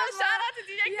 shout out to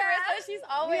DJ Charisma. She's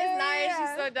always nice.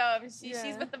 She's so dope.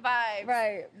 She's with the vibes.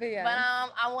 Right. But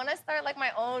I want to start like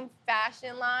my own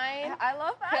fashion line. I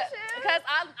love fashion. Because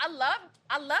I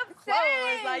love clothes.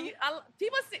 Same. Like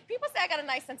people say I got a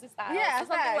nice sense of style. Yeah, so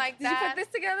something like that. Did you put this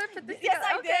together? Yes,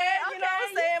 I did. Okay. You know what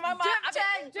I'm saying? My mom.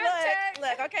 Drip check.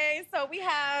 Look. Okay. So we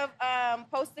have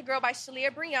Poster Girl by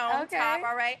Shalia Brion top.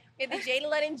 All right. We have the Jada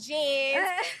Lennon jeans.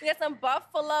 We got some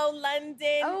Buffalo London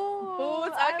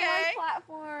boots. Okay. I like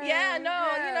platform. Yeah.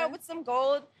 You know, with some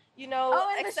gold. You know,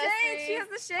 and accessories. the shades. She has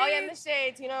the shades. Oh yeah, and the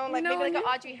shades. You know, like maybe like an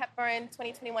Audrey Hepburn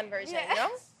 2021 version. You know.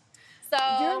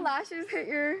 So your lashes hit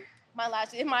your. My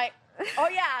lashes. It might. Oh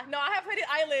yeah. No, I have hooded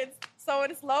eyelids, so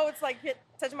when it's low, it's like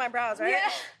touching my brows, right?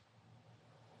 Yeah.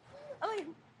 I'm like,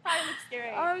 probably looks scary.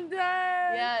 I'm done.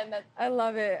 Yeah, and I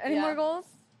love it. Any more goals?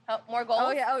 More goals?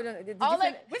 Oh yeah. Oh no.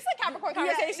 This is a Capricorn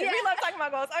conversation. We love talking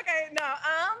about goals. Okay.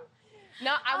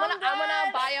 No, I wanna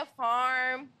buy a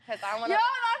farm because I wanna. Yo,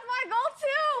 that's my goal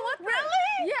too.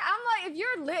 Really? Yeah, I'm like, if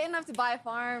you're lit enough to buy a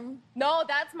farm. No,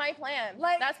 that's my plan.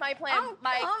 That's my plan. I'm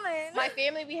coming. My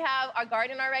family, we have our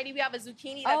garden already. We have a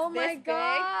zucchini that's this big.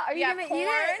 Are you gonna eat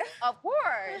it? Of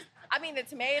course. I mean, the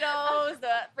tomatoes,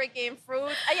 the freaking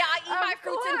fruit. Yeah, I eat my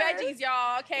fruits and veggies,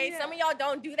 y'all. Okay, some of y'all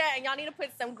don't do that, and y'all need to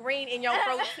put some green in your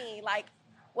protein, like.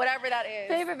 Whatever that is.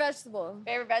 Favorite vegetable?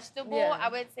 Yeah. I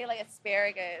would say like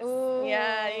asparagus. Ooh,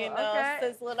 yeah, you know,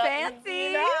 sizzle it up.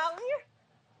 Fancy.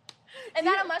 And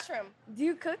not a mushroom. Do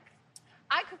you cook?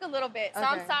 I cook a little bit, so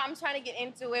Okay. I'm trying to get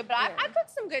into it. But Yeah. I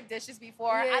cooked some good dishes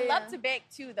before. Yeah, I love yeah. to bake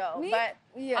too, though. Me? But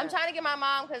Yeah. I'm trying to get my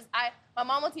mom because my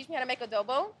mom will teach me how to make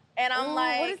adobo, and I'm Ooh,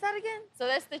 like, what is that again? So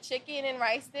that's the chicken and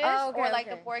rice dish, Oh, okay, or like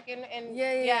okay. the pork and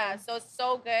Yeah. So it's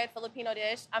so good, Filipino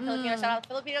dish. I'm Filipino. Shout out to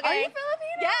Filipino Are you gang.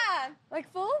 Filipino? Yeah. Like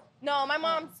full? No, my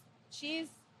mom's she's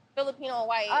Filipino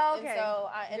white, Oh, okay. and so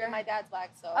and You're- then my dad's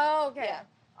black. So Oh, okay. Yeah.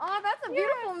 Oh, that's a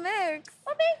beautiful mix.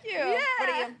 Well, thank you. Yeah. What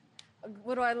are you?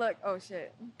 What do I look? Oh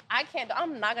shit. I can't.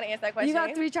 I'm not gonna answer that question. You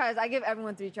got 3 tries. I give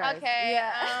everyone 3 tries. Okay,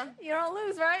 Yeah. You don't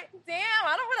lose, right? Damn,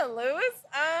 I don't want to lose.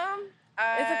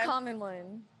 It's a common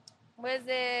one. Was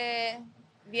it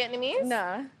Vietnamese?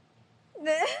 Nah.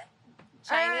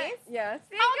 Chinese? Yeah.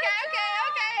 See,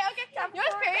 Okay. Of You know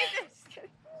what's course. crazy?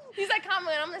 He's like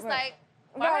common. I'm just Right.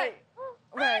 like, all Right.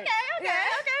 Right. Okay. Yeah.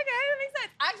 That makes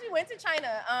sense. I actually went to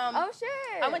China. Oh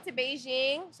shit. I went to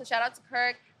Beijing. So shout out to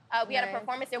Kirk. We had a Nice.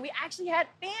 performance there. We actually had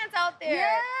fans out there.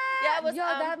 Yeah. It was. Yo,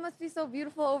 that must be so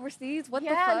beautiful overseas. What the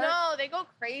Yeah, fuck? no, they go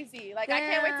crazy. Like I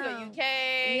can't wait to go Damn.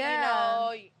 UK. Yeah. You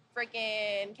know,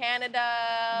 freaking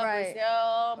Canada, Right.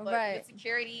 Brazil, but Right. with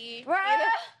security. Right. You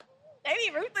know, they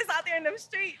be ruthless out there in them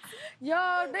streets.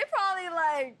 Yo, they probably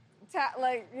like,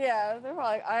 they're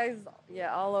probably eyes,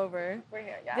 all over. We're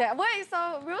here, Yeah. Wait.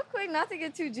 So real quick, not to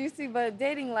get too juicy, but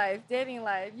dating life.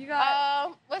 You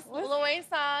got. What's Lil Wayne's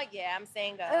song? Yeah, I'm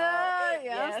single. I'm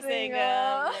single. single.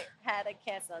 Like, had to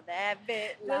cancel that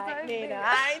bit. That's Like, what you I know, think.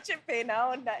 I ain't tripping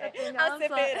on nothing. Tripping I'm on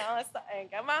sipping something. on something.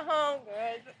 Got my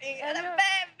homegirls. And a Yeah.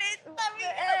 bad bitch. Love me.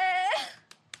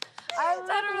 I Shout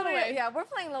out to Lil literally, Wayne. yeah, we're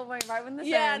playing Lil Wayne right when this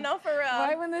Yeah, ends. no, for real.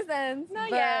 Right when this ends. No,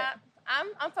 but- yeah.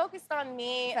 I'm focused on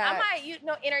me. Facts. I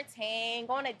might, entertain,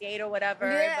 go on a date or whatever.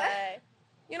 Yeah.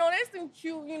 But, there's some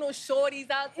cute, shorties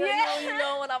out there,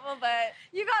 Yeah. whatever. But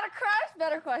You got a crush?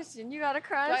 Better question. You got a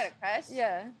crush? do I have a crush?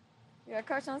 Yeah. You got a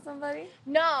crush on somebody?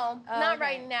 No, not okay.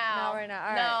 right now. Not right now.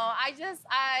 All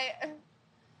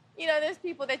No, there's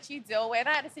people that you deal with.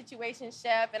 I had a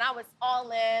situationship and I was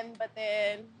all in, but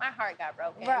then my heart got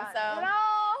broken. Right. So No,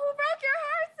 who broke your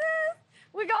heart, sis?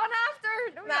 We going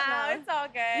after? no, it's all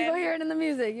good. You go hear it in the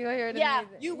music. You go hear it in the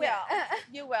music. You will. Yeah.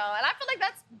 You will. And I feel like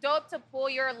that's dope to pull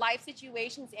your life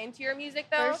situations into your music,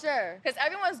 though. For sure. Because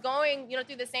everyone's going,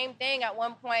 through the same thing at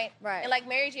one point. Right. And like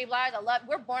Mary J. Blige,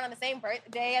 we're born on the same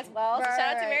birthday as well. So Right, shout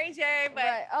out to right. Mary J. But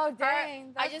Right. Oh,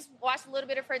 dang. I just watched a little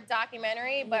bit of her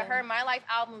documentary, but Yeah. her My Life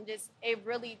album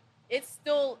it's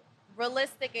still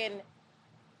realistic and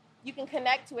you can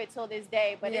connect to it till this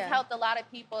day, but Yeah. it's helped a lot of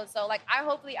people. So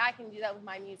hopefully I can do that with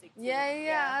my music too.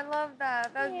 Yeah, I love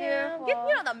that. That's beautiful.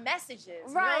 Get the messages. Right.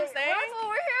 You know what I'm saying? That's what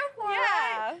we're here for,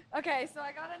 Yeah. right? Okay, so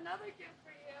I got another gift for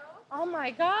you. Oh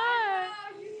my God.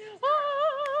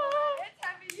 It's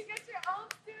heavy. You get your own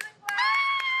student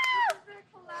glass. This is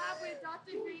a collab with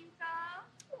Dr. Greenka.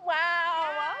 Wow.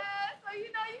 Yeah, so you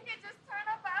can just turn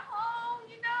up at home,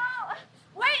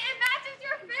 Wait, it matches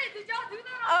your fit. Did y'all do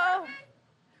that on purpose?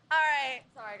 All right.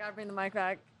 Sorry, I gotta bring the mic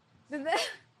back. Did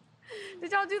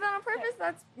y'all do that on purpose?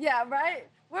 That's right.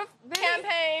 We're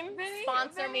Campaign. Vinny,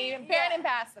 Sponsor me. Vinny, Brand yeah.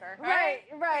 ambassador.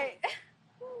 Right.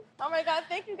 Oh my God.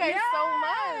 Thank you guys so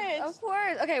much. Of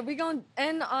course. Okay, we're gonna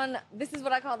end on this is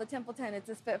what I call the Temple 10. It's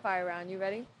a Spitfire round. You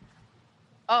ready?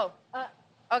 Oh.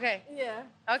 Okay. Yeah.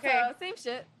 Okay. So, same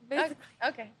shit. Basically.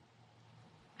 Okay.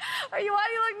 Why do you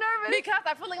look nervous? Because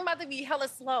I feel like I'm about to be hella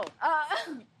slow.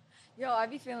 Yo, I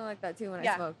be feeling like that too when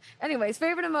Yeah. I smoke. Anyways,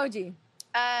 favorite emoji?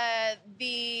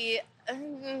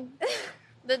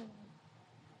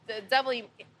 The devil,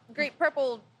 great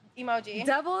purple emoji.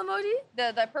 Devil emoji?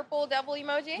 The purple devil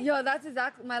emoji. Yo, that's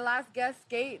exactly my last guest,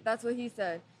 Skate. That's what he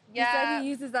said. He said he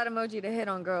uses that emoji to hit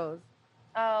on girls.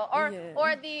 Oh, Yeah.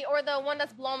 or the one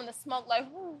that's blowing the smoke like,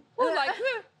 like,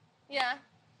 yeah.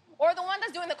 Or the one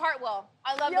that's doing the cartwheel.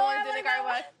 I love the Yo, one I doing like the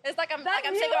cartwheel. that It's like I'm That's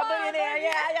shaking you my booty are, in there.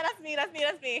 that's Yeah,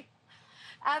 that's me.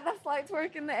 Add the slight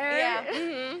twerk in the air. Yeah.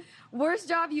 Mm-hmm. Worst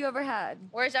job you ever had?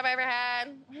 Worst job I ever had?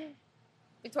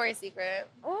 Victoria's Secret.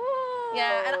 Ooh.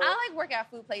 Yeah, and I like work at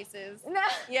food places. No.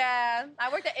 Yeah,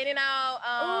 I worked at In-N-Out,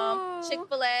 Ooh.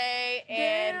 Chick-fil-A,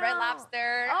 and Damn. Red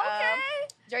Lobster. Okay.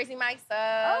 Jersey Mike's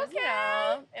Subs.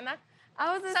 Okay. And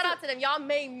I was a shout out to them. Y'all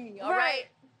made me, all right?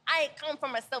 I ain't come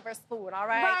from a silver spoon, all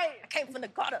right? Right. I came from the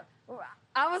gutter.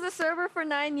 I was a server for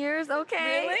 9 years.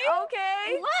 Okay. Really? Okay.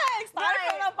 Relax. Start Right.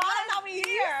 from the bottom. Now we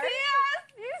here.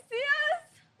 You see us?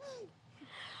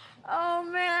 Oh,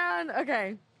 man.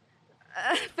 Okay.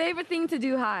 Favorite thing to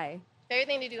do high? Favorite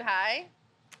thing to do high?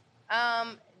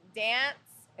 Dance,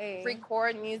 Hey.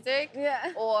 record music,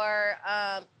 Yeah. or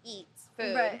eat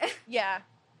food. Right. Yeah.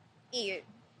 Eat.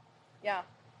 Yeah.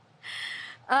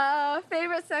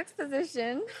 Favorite sex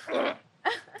position?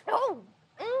 Oh.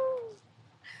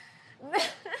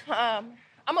 I'm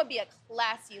gonna be a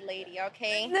classy lady,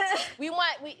 okay?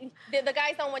 The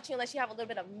guys don't want you unless you have a little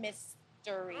bit of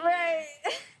mystery. Right.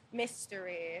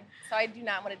 Mystery. So I do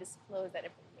not want to disclose that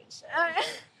information.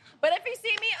 But if you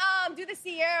see me do the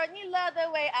Sierra and you love the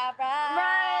way I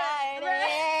ride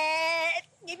it,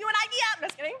 give you an idea. I'm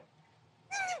just kidding.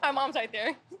 My mom's right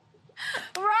there.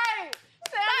 Right.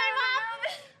 Sorry, Mom.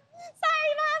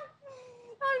 Sorry, Mom.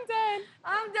 I'm done.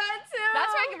 I'm done too.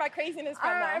 That's where I get my craziness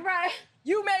from now. Right.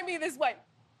 You made me this way.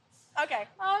 Okay.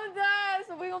 I'm done.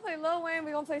 So we're going to play Lil Wayne.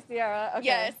 We're going to play Sierra. Okay.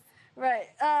 Yes. Right.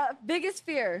 Biggest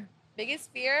fear?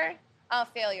 Biggest fear?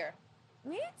 Failure.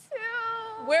 Me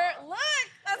too. Look,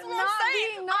 that's what I'm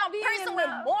saying. I'm a person with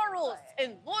morals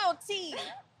and loyalty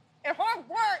and hard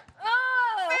work.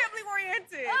 Family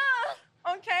oriented.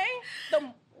 Okay?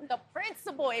 The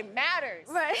principle, it matters.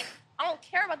 Right. I don't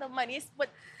care about the money. It's what...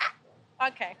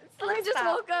 Okay. Slim just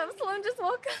woke up.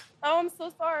 Oh, I'm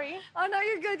so sorry. Oh, no,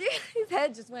 you're good. His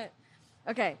head just went.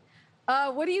 Okay.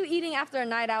 What are you eating after a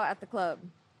night out at the club?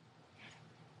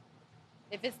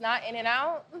 If it's not In and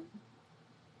Out,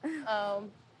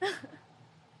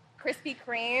 Krispy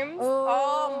Kremes.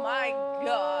 Oh my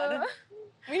God.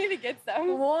 We need to get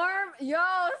some. Warm.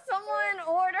 Yo, someone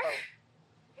order.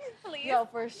 Please. Yo,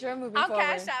 for sure moving I'll forward.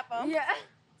 cash app them. Yeah.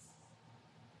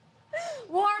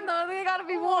 Warm though, they gotta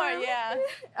be warm. Yeah.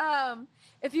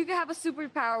 If you could have a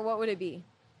superpower, what would it be?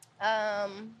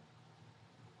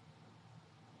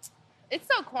 It's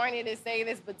so corny to say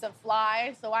this, but to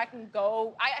fly so I can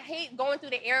go. I hate going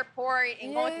through the airport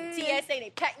and going through TSA, they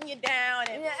petting you down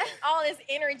and all this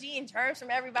energy and germs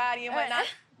from everybody and whatnot.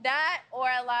 That or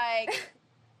I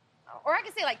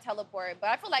could say like teleport,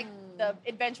 but I feel like the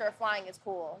adventure of flying is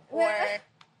cool. Or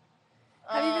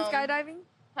have you been skydiving?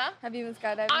 Huh? Have you been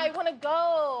skydiving? I want to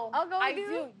go. I'll go with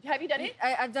you. Have you done it?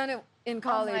 I've done it in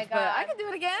college, but I can do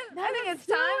it again. I think it's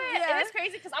time. Yeah. And it's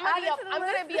crazy because I'm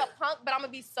gonna be a punk, but I'm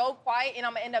gonna be so quiet and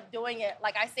I'm gonna end up doing it.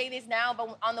 Like I say this now,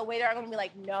 but on the way there, I'm gonna be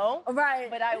like, no. Right.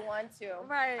 But I want to.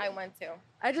 Right. I want to.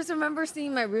 I just remember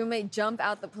seeing my roommate jump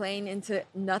out the plane into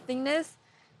nothingness.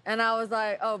 And I was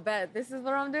like, oh, bet, this is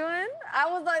what I'm doing? I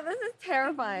was like, this is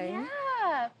terrifying.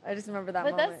 Yeah. I just remember that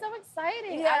moment. But that's so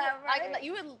exciting. Yeah, right?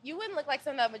 You wouldn't look like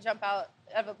someone that would jump out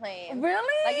of a plane.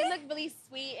 Really? Like, you look really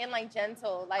sweet and, like,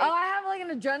 gentle. Like, I have, like, an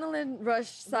adrenaline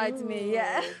rush side to me,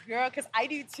 yeah. Girl, because I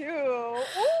do, too. Ooh.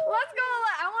 Let's go.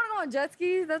 I want to go on jet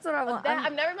skis. That's what I want.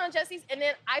 I've never been on jet skis. And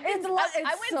then I went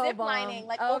zip lining,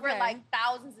 like, over, like,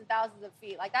 thousands and thousands of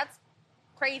feet. Like, that's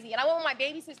crazy. And I went with my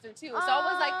baby sister too. So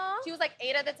I was like, she was like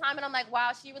 8 at the time, and I'm like,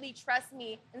 wow, she really trusts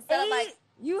me. Instead of like,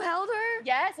 you held her?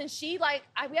 Yes, and she like,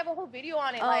 we have a whole video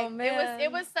on it. Like,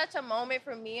 it was such a moment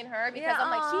for me and her because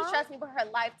I'm like, she trusts me with her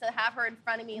life to have her in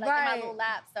front of me, like in my little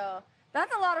lap. So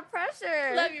that's a lot of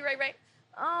pressure. Love you, Ray.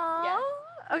 Oh, yeah.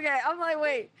 Okay. I'm like,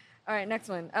 wait. All right, next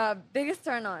one. Biggest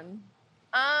turn on.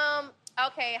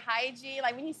 Okay, hygiene.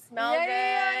 Like when you smell good,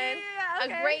 okay. A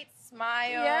great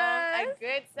smile, a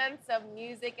good sense of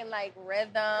music and like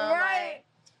rhythm. Right.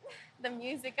 Like, the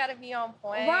music gotta be on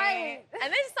point. Right.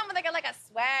 And then someone that got like a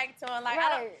swag to them. Like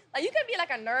I don't like, you could be like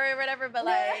a nerd or whatever, but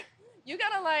like you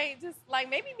gotta like just like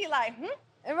maybe be like,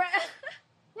 Right.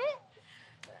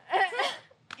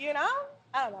 You know?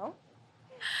 I don't know.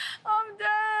 I'm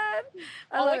done.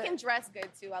 We can dress good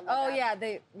too. I love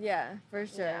that. Yeah, for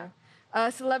sure. Yeah.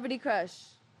 Celebrity crush.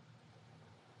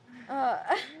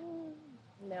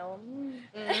 No.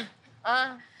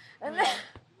 I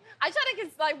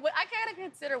gotta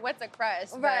consider what's a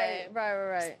crush. Right.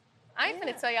 I ain't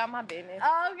gonna tell y'all my business.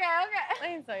 Oh, okay. I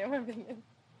ain't tell y'all my business.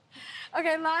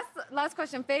 Okay, last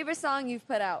question. Favorite song you've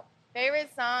put out?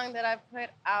 Favorite song that I've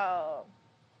put out?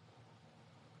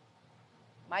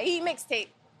 My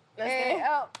mixtape.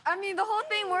 I mean, the whole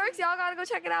thing works. Y'all gotta go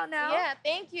check it out now. Yeah,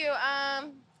 thank you.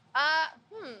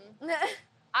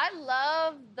 I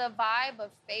love the vibe of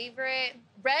Favorite.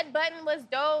 Red Button was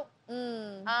dope.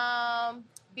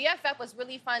 BFF was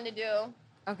really fun to do.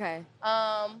 Okay.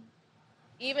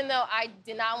 Even though I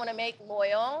did not want to make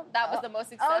Loyal, that was the most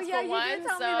successful one. Oh, yeah, you did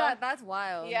tell me that. That's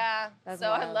wild. Yeah. That's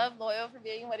wild. I love Loyal for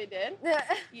being what it did.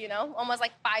 You know, almost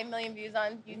like 5 million views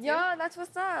on YouTube. Yeah, that's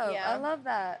what's up. Yeah. I love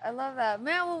that.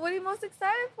 Man, well, what are you most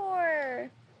excited for?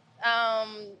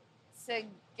 To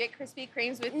get Krispy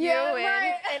Kremes with you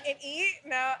and eat.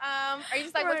 No, are you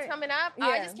just like, what's coming up? Yeah.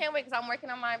 I just can't wait because I'm working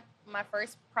on my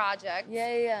first project.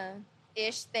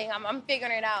 Ish thing. I'm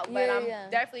figuring it out, but I'm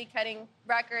definitely cutting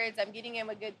records. I'm getting in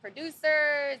with good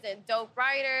producers and dope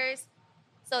writers.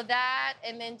 So that,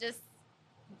 and then just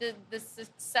the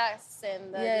success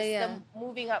and the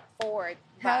moving up forward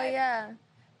vibe. Hell yeah.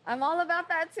 I'm all about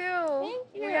that too. Thank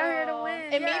you. We are here to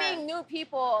win. And meeting new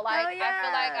people. Like, Oh, yeah. I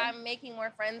feel like I'm making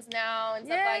more friends now and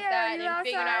stuff Yeah, like that. you And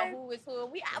figuring outside. out who is who.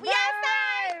 We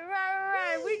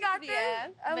Right. We got this. Yeah.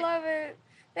 I love it.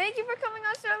 Thank you for coming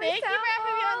on Shirley's Thank you for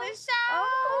having me on this show. Of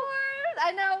course.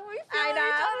 I know. We feel know.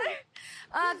 each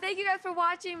other. Thank you guys for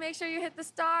watching. Make sure you hit the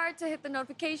star to hit the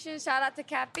notifications. Shout out to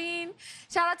Caffeine.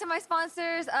 Shout out to my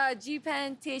sponsors,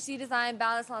 G-Pen, THC Design,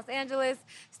 Balance Los Angeles,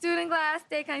 Student Glass,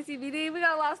 Stay Kind CBD. We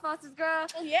got a lot of sponsors, girl.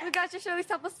 Oh, yeah. We got your Shirley's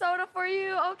Temple soda for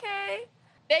you, okay?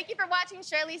 Thank you for watching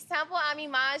Shirley's Temple. I'm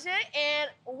Emaza, and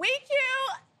we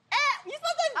cute. You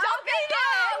supposed to jump in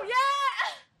there. Oh,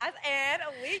 yeah. And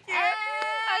we cute.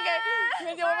 Okay.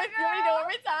 You want me to do it one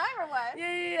more time or what?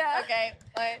 Yeah. Okay.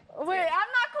 Wait, I'm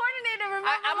not coordinated. Remember,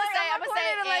 I'm gonna say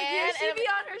like you. and- She be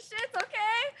on her shits,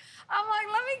 okay? I'm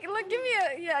like,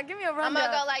 give me a rundown. I'm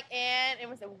gonna go like and it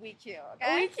was a we cute.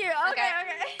 Okay. We cute. Okay.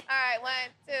 All right. 1,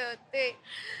 2, 3.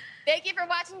 Thank you for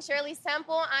watching Shirley's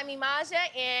Temple. I'm Emaza,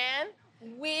 and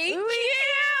we cute.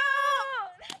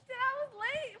 That's it. I was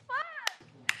late.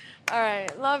 Fuck. All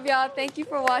right. Love y'all. Thank you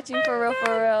for watching. For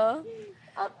real.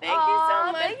 Oh, thank you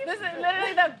so much. This is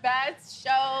literally the best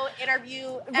show interview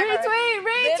ever. Retweet.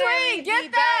 Literally Get the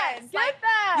that. best. Get Like,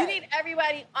 that. You need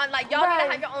everybody on. Like y'all need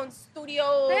to have your own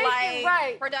studio,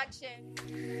 production.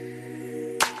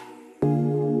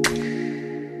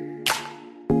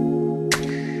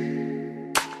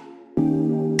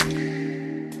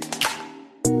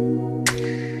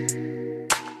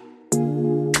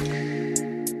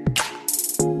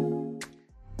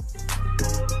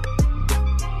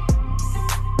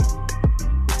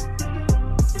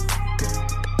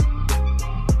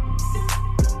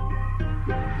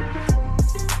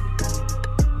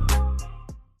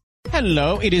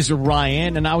 Hello, it is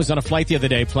Ryan, and I was on a flight the other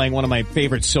day playing one of my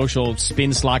favorite social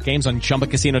spin slot games on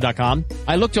ChumbaCasino.com.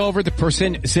 I looked over at the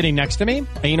person sitting next to me,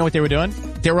 and you know what they were doing?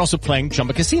 They were also playing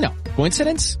Chumba Casino.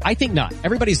 Coincidence? I think not.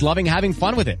 Everybody's loving having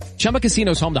fun with it. Chumba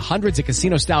Casino is home to hundreds of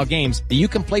casino-style games that you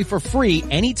can play for free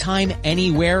anytime,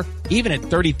 anywhere, even at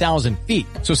 30,000 feet.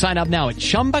 So sign up now at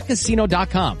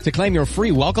ChumbaCasino.com to claim your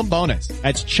free welcome bonus.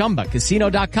 That's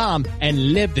ChumbaCasino.com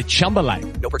and live the Chumba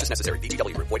life. No purchase necessary.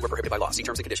 VGW. Void where prohibited by law. See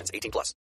terms and conditions. 18+.